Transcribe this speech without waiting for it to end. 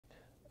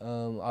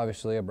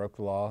Obviously, I broke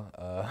the law,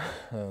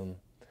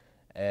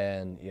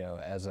 and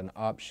as an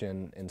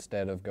option,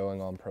 instead of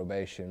going on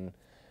probation,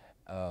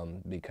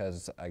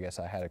 because I guess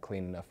I had a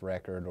clean enough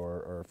record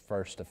or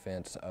first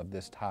offense of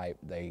this type,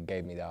 they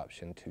gave me the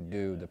option to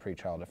do the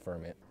pretrial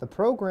deferment. The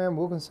program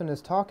Wilkinson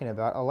is talking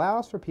about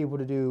allows for people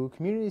to do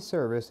community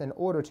service in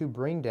order to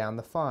bring down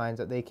the fines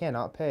that they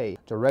cannot pay.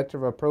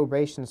 Director of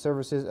Probation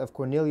Services of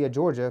Cornelia,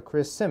 Georgia,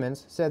 Chris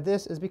Simmons, said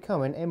this is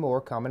becoming a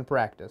more common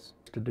practice.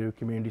 To do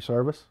community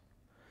service,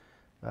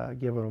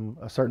 give them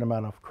a certain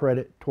amount of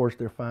credit towards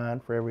their fine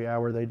for every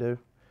hour they do.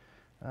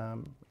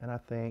 And I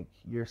think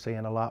you're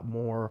seeing a lot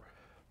more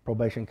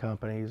probation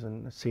companies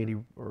and city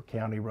or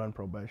county run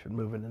probation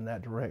moving in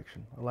that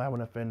direction,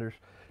 allowing offenders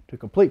to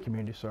complete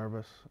community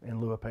service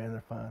in lieu of paying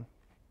their fine.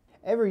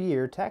 Every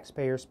year,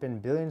 taxpayers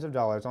spend billions of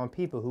dollars on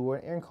people who are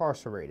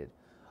incarcerated.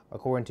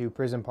 According to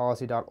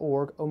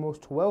prisonpolicy.org,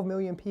 almost 12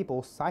 million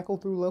people cycle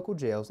through local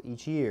jails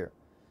each year.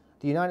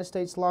 The United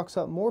States locks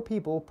up more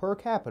people per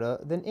capita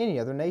than any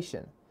other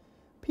nation.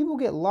 People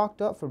get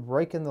locked up for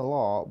breaking the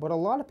law, but a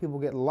lot of people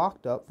get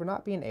locked up for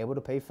not being able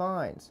to pay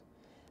fines.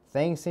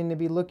 Things seem to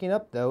be looking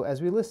up, though,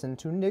 as we listen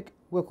to Nick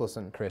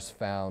Wilkinson. Chris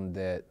found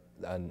that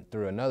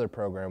through another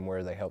program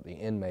where they help the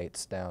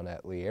inmates down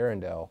at Lee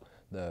Arundel,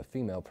 the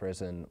female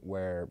prison,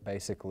 where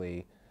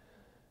basically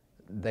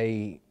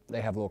they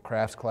have little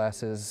crafts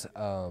classes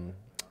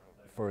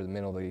for the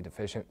mentally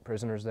deficient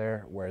prisoners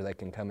there, where they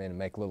can come in and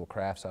make little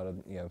crafts out of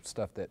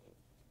stuff that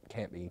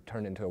can't be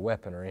turned into a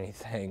weapon or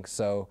anything.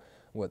 So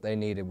what they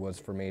needed was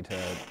for me to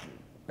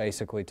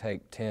basically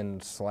take 10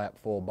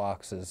 slap-full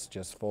boxes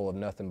just full of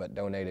nothing but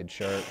donated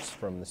shirts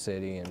from the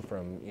city and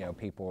from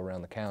people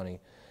around the county,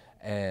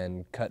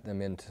 and cut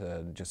them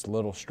into just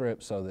little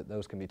strips so that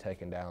those can be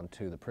taken down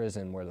to the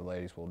prison, where the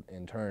ladies will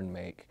in turn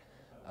make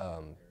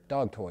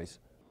dog toys.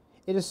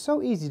 It is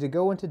so easy to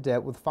go into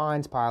debt with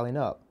fines piling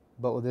up,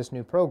 but with this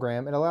new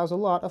program, it allows a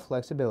lot of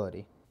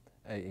flexibility.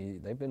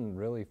 They've been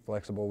really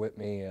flexible with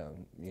me,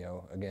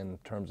 again, in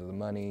terms of the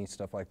money,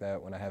 stuff like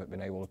that. When I haven't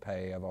been able to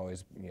pay, I've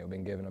always,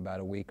 been given about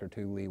a week or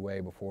two leeway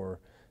before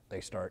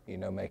they start,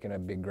 making a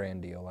big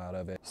grand deal out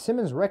of it.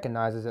 Simmons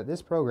recognizes that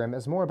this program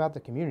is more about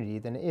the community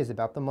than it is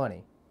about the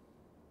money.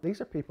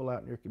 These are people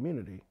out in your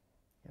community,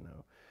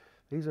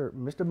 These are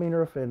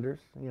misdemeanor offenders,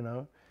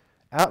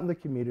 out in the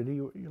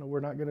community. We're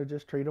not going to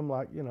just treat them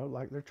like,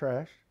 like they're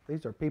trash.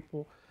 These are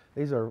people,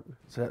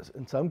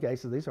 in some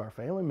cases, these are our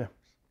family members.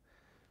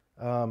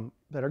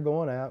 That are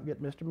going out,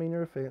 get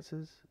misdemeanor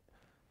offenses.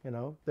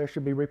 There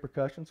should be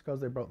repercussions because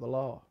they broke the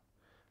law.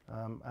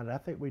 And I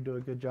think we do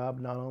a good job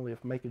not only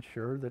of making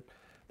sure that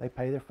they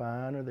pay their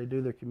fine or they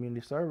do their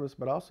community service,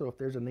 but also if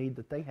there's a need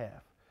that they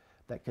have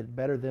that could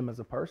better them as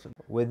a person.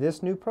 With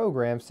this new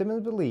program,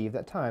 Simmons believes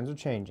that times are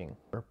changing.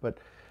 But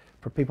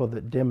for people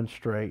that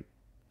demonstrate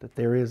that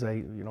there is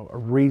a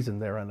reason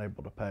they're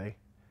unable to pay,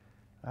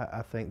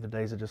 I think the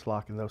days of just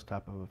locking those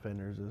type of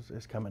offenders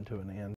is coming to an end.